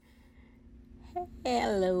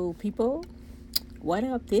Hello, people. What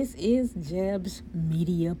up? This is Jeb's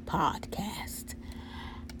Media Podcast.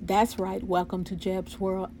 That's right. Welcome to Jeb's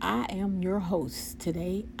World. I am your host.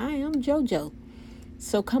 Today, I am JoJo.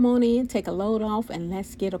 So come on in, take a load off, and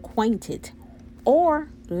let's get acquainted. Or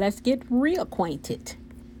let's get reacquainted.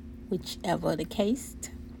 Whichever the case.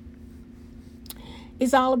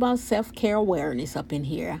 It's all about self-care awareness up in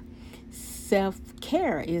here.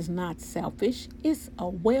 Self-care is not selfish. It's a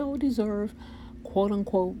well-deserved quote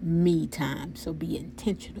unquote me time. So be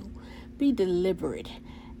intentional, be deliberate,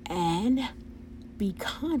 and be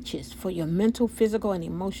conscious for your mental, physical, and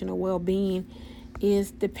emotional well being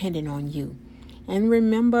is dependent on you. And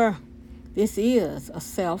remember, this is a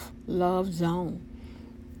self love zone.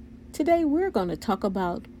 Today, we're going to talk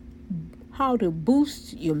about how to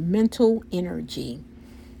boost your mental energy.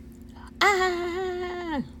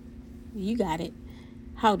 You got it.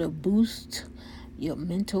 How to boost your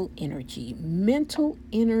mental energy. Mental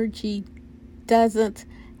energy doesn't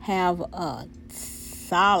have a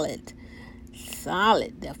solid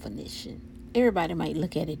definition. Everybody might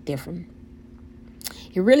look at it different.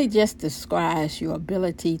 It really just describes your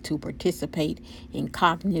ability to participate in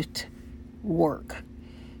cognitive work.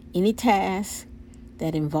 Any task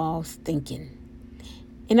that involves thinking.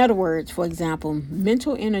 In other words, for example,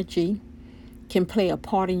 mental energy can play a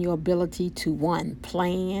part in your ability to, one,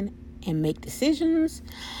 plan and make decisions,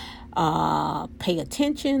 pay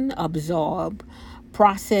attention, absorb,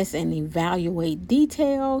 process, and evaluate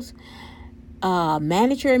details,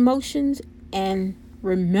 manage your emotions, and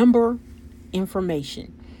remember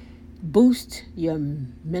information. Boost your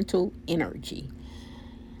mental energy.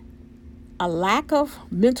 A lack of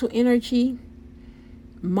mental energy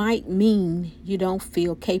might mean you don't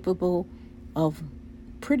feel capable of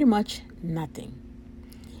pretty much nothing.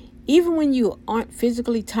 Even when you aren't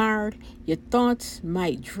physically tired, your thoughts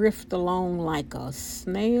might drift along like a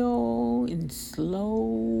snail in slow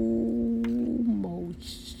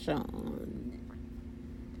motion.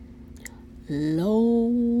 Low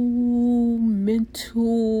mental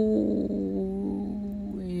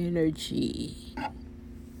energy.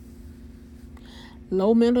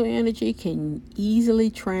 Low mental energy can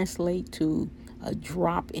easily translate to a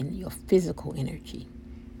drop in your physical energy.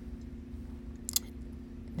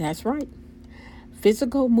 That's right.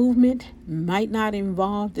 Physical movement might not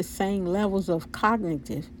involve the same levels of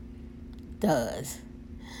cognitive does.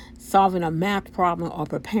 Solving a math problem or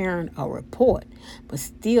preparing a report, but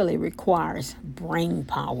still it requires brain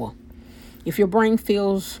power. If your brain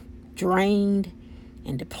feels drained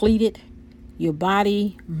and depleted, your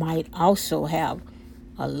body might also have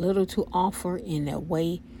a little to offer in a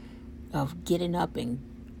way of getting up and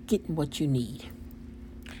getting what you need.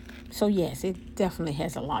 So yes, it definitely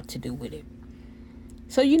has a lot to do with it.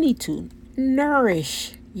 So you need to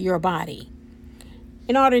nourish your body.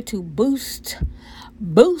 In order to boost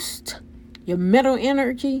your mental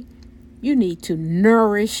energy, you need to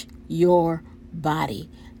nourish your body.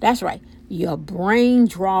 That's right. Your brain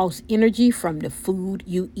draws energy from the food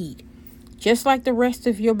you eat, just like the rest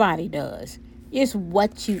of your body does. It's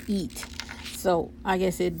what you eat. So I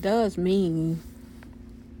guess it does mean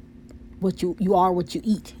what you are what you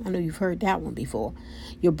eat. I know you've heard that one before.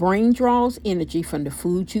 Your brain draws energy from the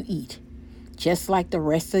food you eat, just like the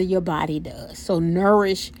rest of your body does. So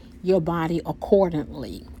nourish your body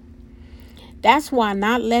accordingly. That's why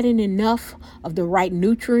not letting enough of the right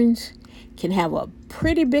nutrients can have a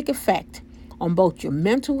pretty big effect on both your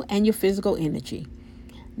mental and your physical energy.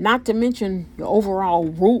 Not to mention your overall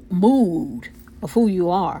mood of who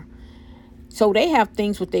you are. So they have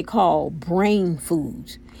things what they call brain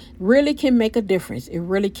foods. Really can make a difference. It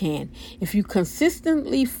really can. If you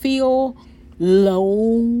consistently feel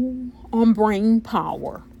low on brain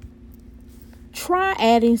power, try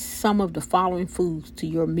adding some of the following foods to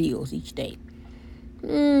your meals each day.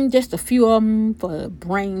 Just a few of them for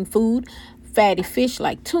brain food. Fatty fish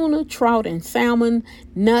like tuna, trout, and salmon.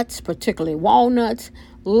 Nuts, particularly walnuts.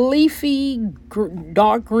 Leafy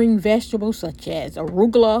dark green vegetables such as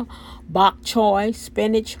arugula, bok choy,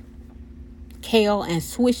 spinach, kale, and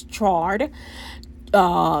Swiss chard.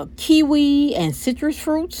 Kiwi and citrus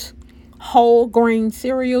fruits. Whole grain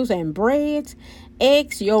cereals and breads.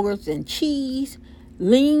 Eggs, yogurts, and cheese.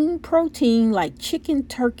 Lean protein like chicken,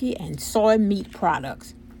 turkey, and soy meat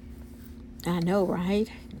products. I know, right?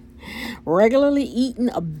 Regularly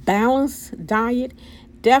eating a balanced diet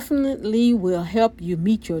definitely will help you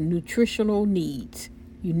meet your nutritional needs.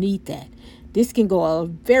 You need that. This can go a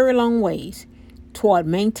very long ways toward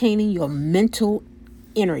maintaining your mental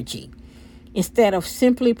energy instead of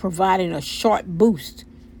simply providing a short-term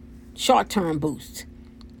boost.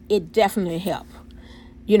 It definitely helps.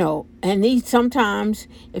 And these sometimes,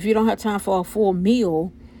 if you don't have time for a full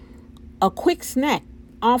meal, a quick snack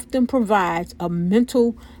often provides a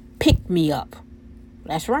mental pick me up.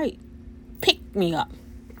 That's right, pick me up.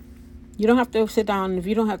 You don't have to sit down. If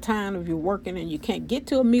you don't have time, if you're working and you can't get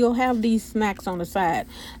to a meal, have these snacks on the side,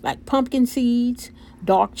 like pumpkin seeds,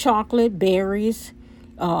 dark chocolate, berries,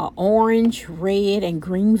 orange, red, and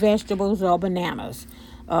green vegetables or bananas.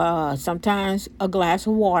 Sometimes a glass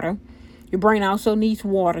of water. Your brain also needs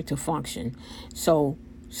water to function. So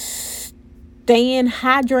staying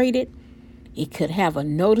hydrated, it could have a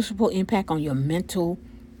noticeable impact on your mental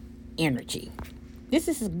energy. This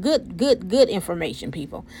is good information,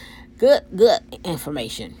 people. Good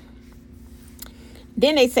information.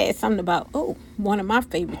 Then they said something about, one of my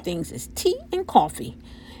favorite things is tea and coffee.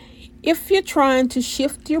 If you're trying to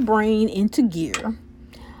shift your brain into gear,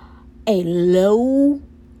 a low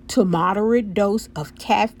to moderate dose of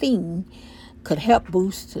caffeine could help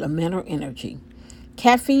boost the mental energy.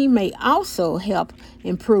 Caffeine may also help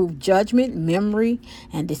improve judgment, memory,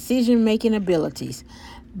 and decision-making abilities,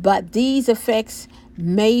 but these effects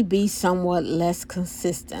may be somewhat less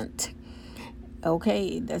consistent. Okay,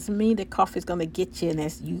 it doesn't mean that coffee is going to get you, and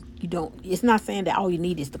that's you don't. It's not saying that all you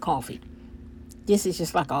need is the coffee. This is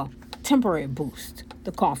just like a temporary boost.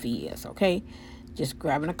 The coffee is, okay? Just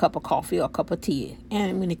grabbing a cup of coffee or a cup of tea.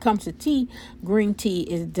 And when it comes to tea, green tea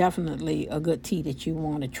is definitely a good tea that you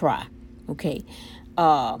want to try. Okay.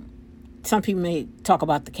 Some people may talk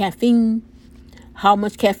about the caffeine. How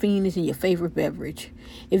much caffeine is in your favorite beverage?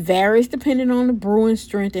 It varies depending on the brewing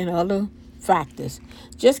strength and other factors.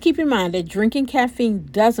 Just keep in mind that drinking caffeine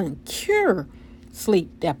doesn't cure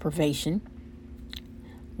sleep deprivation.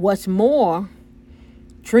 What's more,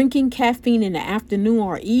 drinking caffeine in the afternoon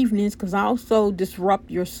or evenings can also disrupt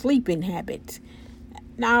your sleeping habits.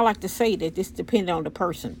 Now, I like to say that this depends on the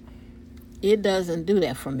person. It doesn't do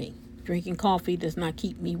that for me. Drinking coffee does not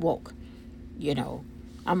keep me woke.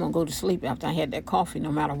 I'm going to go to sleep after I had that coffee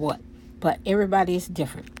no matter what. But everybody is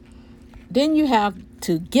different. Then you have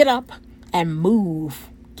to get up and move.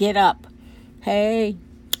 Get up. Hey,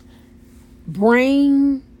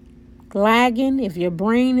 brain lagging. If your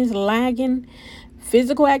brain is lagging,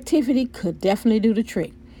 physical activity could definitely do the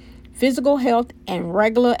trick. Physical health and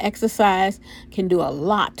regular exercise can do a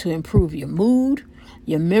lot to improve your mood,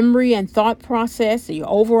 your memory and thought process, and your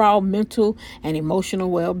overall mental and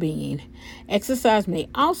emotional well-being. Exercise may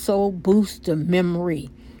also boost the memory,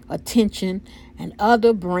 attention, and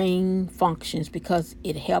other brain functions because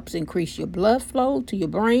it helps increase your blood flow to your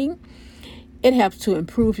brain. It helps to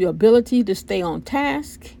improve your ability to stay on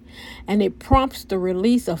task, and it prompts the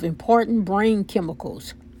release of important brain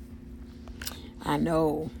chemicals. I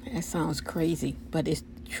know that sounds crazy, but it's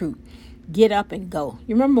true. Get up and go.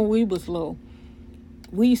 You remember when we was little,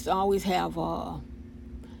 we used to always have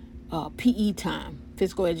PE time,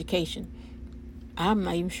 physical education. I'm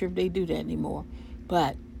not even sure if they do that anymore,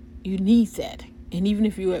 but you need that. And even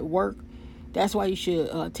if you're at work, that's why you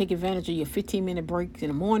should take advantage of your 15-minute breaks in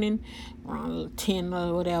the morning, around 10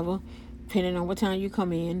 or whatever, depending on what time you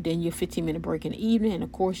come in, then your 15-minute break in the evening, and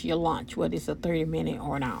of course your lunch, whether it's a 30-minute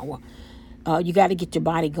or an hour. You got to get your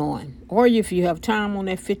body going. Or if you have time on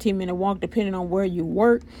that 15-minute walk, depending on where you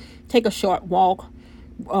work, take a short walk,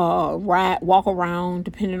 walk around,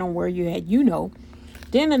 depending on where you're at,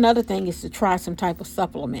 Then another thing is to try some type of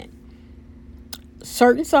supplement.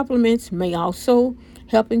 Certain supplements may also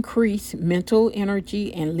help increase mental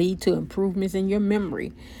energy and lead to improvements in your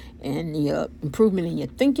memory and your improvement in your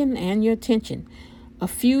thinking and your attention. A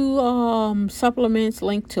few supplements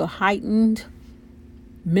linked to heightened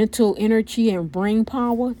mental energy and brain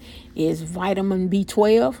power is vitamin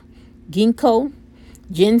B12, ginkgo,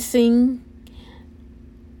 ginseng,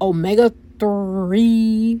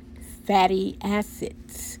 omega-3 fatty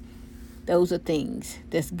acids. Those are things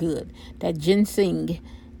that's good. That ginseng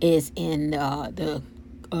is in the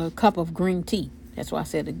cup of green tea. That's why I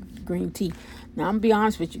said the green tea. Now, I'm going to be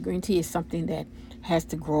honest with you. Green tea is something that has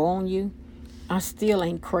to grow on you. I still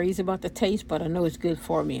ain't crazy about the taste, but I know it's good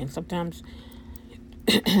for me. And sometimes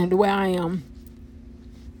the way I am,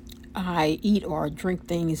 I eat or drink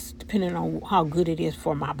things depending on how good it is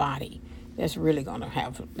for my body. That's really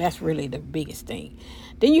the biggest thing.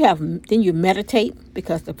 Then you meditate,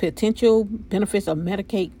 because the potential benefits of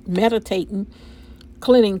meditating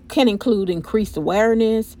can include increased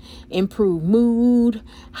awareness, improved mood,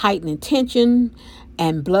 heightened attention,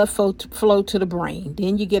 and blood flow to the brain.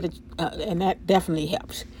 Then you get and that definitely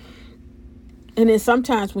helps. And then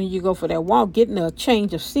sometimes when you go for that walk, getting a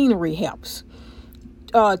change of scenery helps.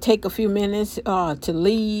 Take a few minutes to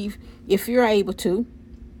leave if you're able to.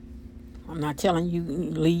 I'm not telling you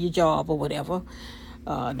leave your job or whatever.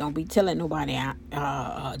 Don't be telling nobody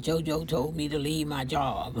JoJo told me to leave my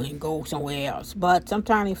job and go somewhere else. But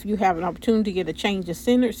sometimes if you have an opportunity to get a change of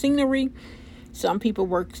scenery, some people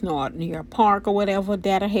work near a park or whatever,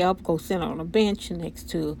 that'll help. Go sit on a bench next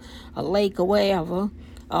to a lake or wherever.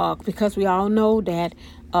 Because we all know that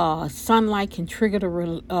sunlight can trigger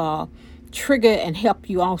and help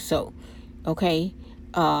you also. Okay?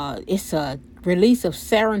 It's a release of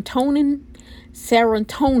serotonin.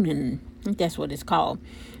 I think that's what it's called,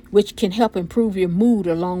 which can help improve your mood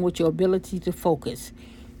along with your ability to focus.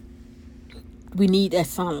 We need that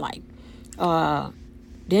sunlight.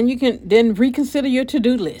 Then you can reconsider your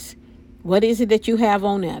to-do list. What is it that you have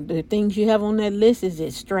on there? The things you have on that list, is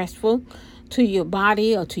it stressful to your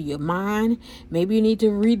body or to your mind? Maybe you need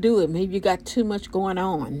to redo it. Maybe you got too much going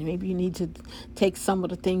on. Maybe you need to take some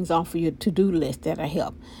of the things off of your to-do list that'll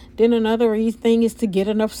help. Then another thing is to get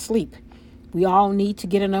enough sleep. We all need to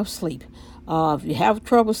get enough sleep. If you have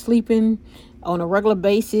trouble sleeping on a regular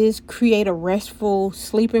basis, create a restful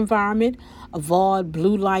sleep environment. Avoid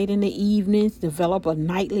blue light in the evenings. Develop a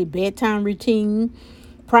nightly bedtime routine.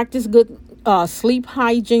 Practice good sleep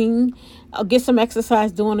hygiene. Get some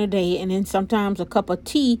exercise during the day. And then sometimes a cup of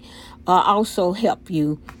tea also help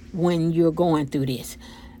you when you're going through this.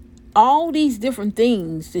 All these different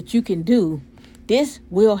things that you can do, this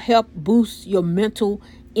will help boost your mental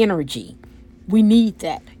energy. We need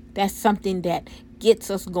that. That's something that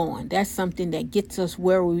gets us going. That's something that gets us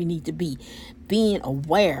where we need to be. Being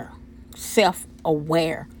aware,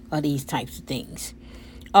 self-aware of these types of things.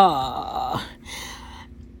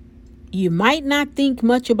 You might not think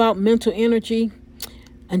much about mental energy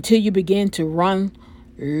until you begin to run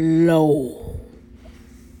low.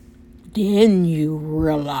 Then you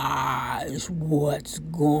realize what's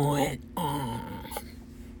going on.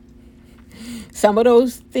 Some of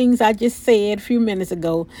those things I just said a few minutes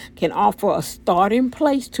ago can offer a starting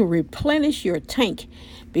place to replenish your tank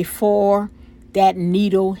before that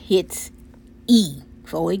needle hits E,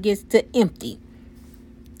 before it gets to empty.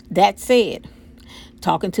 That said,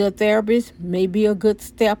 talking to a therapist may be a good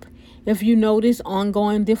step if you notice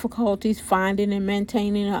ongoing difficulties finding and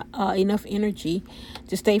maintaining enough energy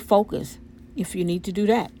to stay focused. If you need to do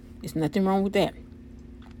that, there's nothing wrong with that.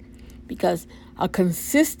 Because a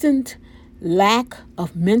consistent lack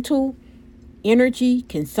of mental energy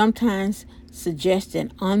can sometimes suggest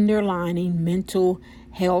an underlying mental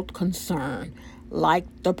health concern like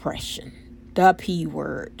depression, the P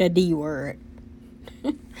word, the D word.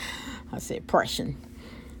 I said depression.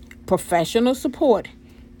 Professional support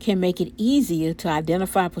can make it easier to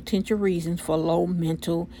identify potential reasons for low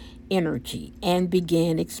mental energy and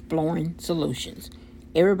begin exploring solutions.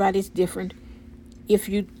 Everybody's different. If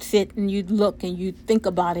you sit and you look and you think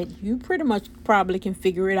about it, you pretty much probably can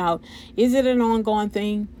figure it out. Is it an ongoing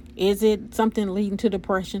thing? Is it something leading to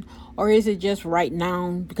depression? Or is it just right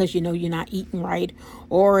now because you know you're not eating right?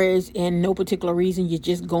 Or is in no particular reason you're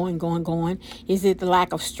just going? Is it the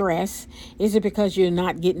lack of stress? Is it because you're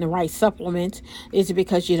not getting the right supplements? Is it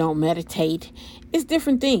because you don't meditate? It's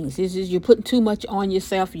different things. Is it you're putting too much on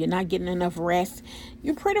yourself? You're not getting enough rest?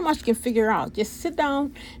 You pretty much can figure out. Just sit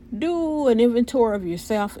down, do an inventory of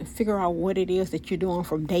yourself and figure out what it is that you're doing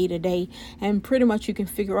from day to day. And pretty much you can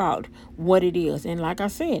figure out what it is. And like I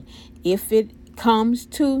said, if it comes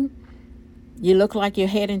to you look like you're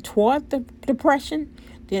heading toward the depression,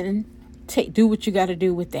 then do what you got to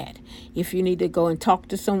do with that. If you need to go and talk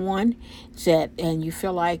to someone and you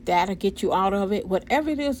feel like that'll get you out of it,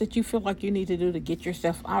 whatever it is that you feel like you need to do to get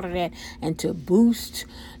yourself out of that and to boost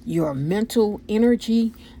your mental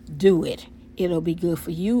energy, do it. It'll be good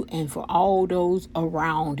for you and for all those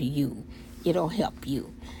around you. It'll help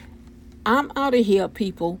you. I'm out of here,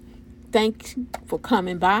 people. Thanks for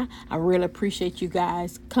coming by. I really appreciate you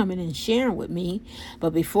guys coming and sharing with me. But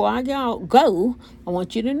before I go, I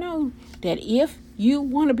want you to know that if you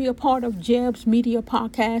want to be a part of Jeb's Media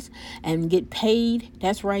Podcast and get paid,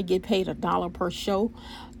 that's right, get paid $1 per show,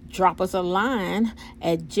 drop us a line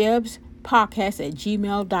at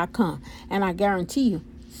jebspodcast@gmail.com. And I guarantee you,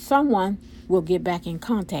 someone will get back in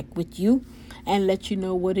contact with you and let you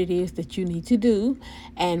know what it is that you need to do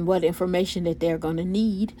and what information that they're going to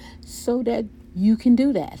need so that you can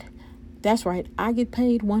do that. That's right. I get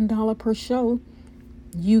paid $1 per show.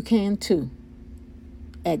 You can too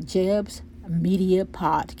at Jeb's Media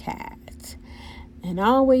Podcast. And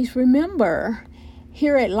always remember,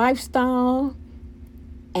 here at Lifestyle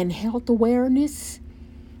and Health Awareness,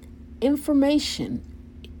 information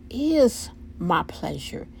is my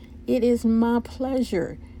pleasure. It is my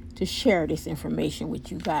pleasure to share this information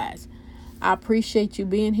with you guys. I appreciate you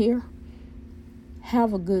being here.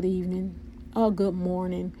 Have a good evening, a good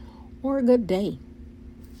morning, or a good day.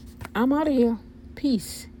 I'm out of here.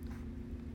 Peace.